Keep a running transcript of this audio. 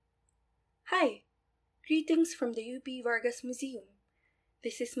Hi! Greetings from the UP Vargas Museum.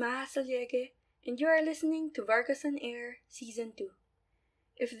 This is Maha Saliege, and you are listening to Vargas on Air Season 2.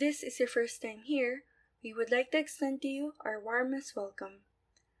 If this is your first time here, we would like to extend to you our warmest welcome.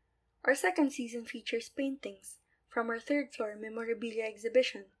 Our second season features paintings from our third floor memorabilia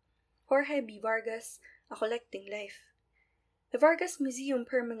exhibition, Jorge B. Vargas, A Collecting Life. The Vargas Museum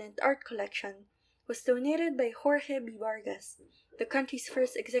Permanent Art Collection was donated by Jorge B. Vargas, the country's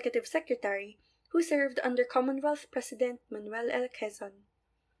first executive secretary who served under Commonwealth President Manuel L. Quezon.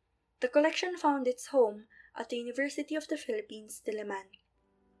 The collection found its home at the University of the Philippines, Diliman.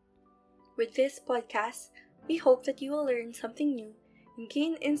 With this podcast, we hope that you will learn something new and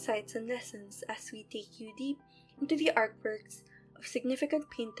gain insights and lessons as we take you deep into the artworks of significant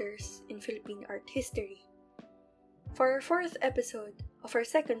painters in Philippine art history. For our fourth episode of our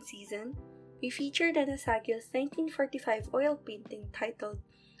second season, we featured Ana Saguil's 1945 oil painting titled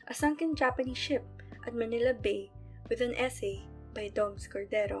A Sunken Japanese Ship at Manila Bay with an essay by Doms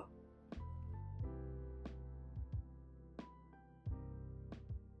Cordero.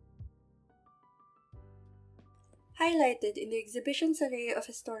 Highlighted in the exhibition's array of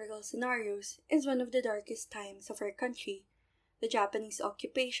historical scenarios is one of the darkest times of our country, the Japanese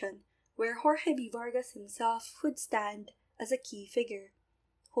occupation, where Jorge B. Vargas himself would stand as a key figure,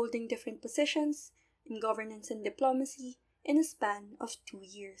 holding different positions in governance and diplomacy in a span of 2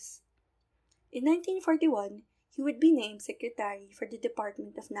 years. In 1941, he would be named Secretary for the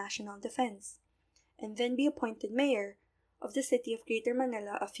Department of National Defense, and then be appointed mayor of the city of Greater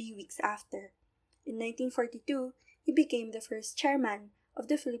Manila a few weeks after. In 1942, he became the first chairman of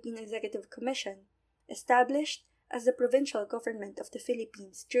the Philippine Executive Commission, established as the provincial government of the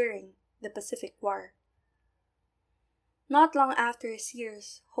Philippines during the Pacific War. Not long after his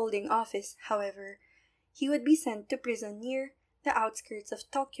years holding office, however, he would be sent to prison near the outskirts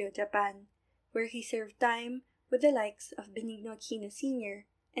of Tokyo, Japan, where he served time with the likes of Benigno Aquino Sr.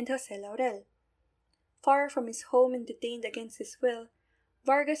 and Jose Laurel. Far from his home and detained against his will,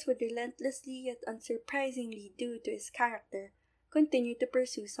 Vargas would relentlessly yet unsurprisingly due to his character continue to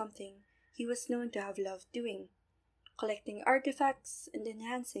pursue something he was known to have loved doing, collecting artifacts and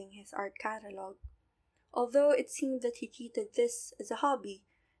enhancing his art catalog. Although it seemed that he treated this as a hobby,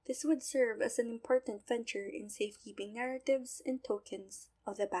 this would serve as an important venture in safekeeping narratives and tokens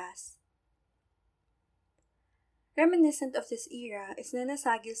of the past. Reminiscent of this era is Nana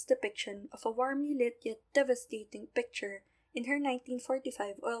Saguil's depiction of a warmly lit yet devastating picture in her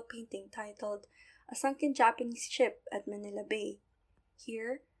 1945 oil painting titled A Sunken Japanese Ship at Manila Bay.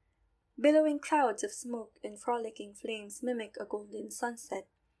 Here, billowing clouds of smoke and frolicking flames mimic a golden sunset,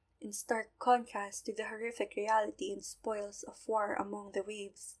 in stark contrast to the horrific reality and spoils of war among the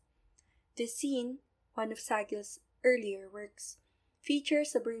waves. This scene, one of Saguil's earlier works,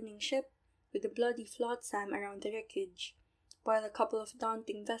 features a burning ship with a bloody flotsam around the wreckage, while a couple of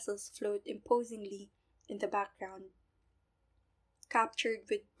daunting vessels float imposingly in the background. Captured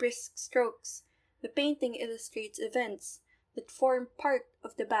with brisk strokes, the painting illustrates events that form part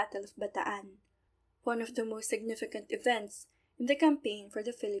of the Battle of Bataan, one of the most significant events in the campaign for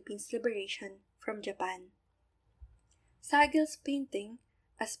the Philippines' liberation from Japan. Saguil's painting,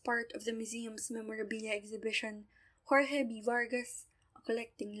 as part of the museum's memorabilia exhibition Jorge B. Vargas, A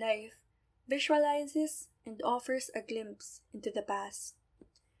Collecting Life, visualizes and offers a glimpse into the past.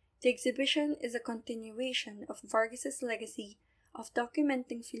 The exhibition is a continuation of Vargas's legacy of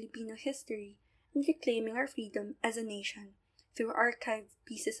documenting Filipino history and reclaiming our freedom as a nation through archived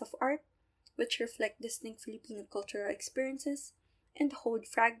pieces of art which reflect distinct Filipino cultural experiences and hold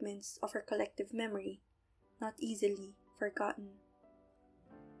fragments of our collective memory, not easily forgotten.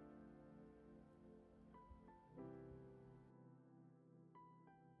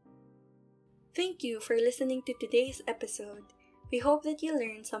 Thank you for listening to today's episode. We hope that you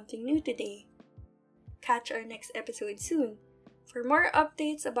learned something new today. Catch our next episode soon. For more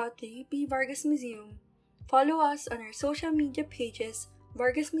updates about the UP Vargas Museum, follow us on our social media pages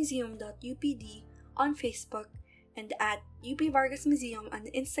vargasmuseum.upd on Facebook and at UP Vargas Museum on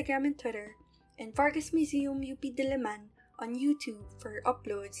Instagram and Twitter, and Vargas Museum UP Diliman on YouTube for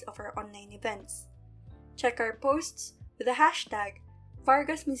uploads of our online events. Check our posts with the hashtag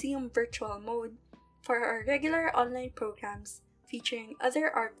Vargas Museum Virtual Mode for our regular online programs featuring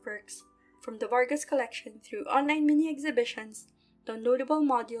other artworks from the Vargas collection through online mini exhibitions, downloadable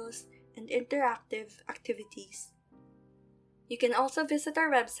modules, and interactive activities. You can also visit our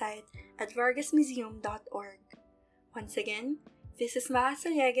website at vargasmuseum.org. Once again, this is Maha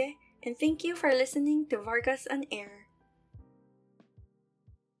Saliege, and thank you for listening to Vargas on Air.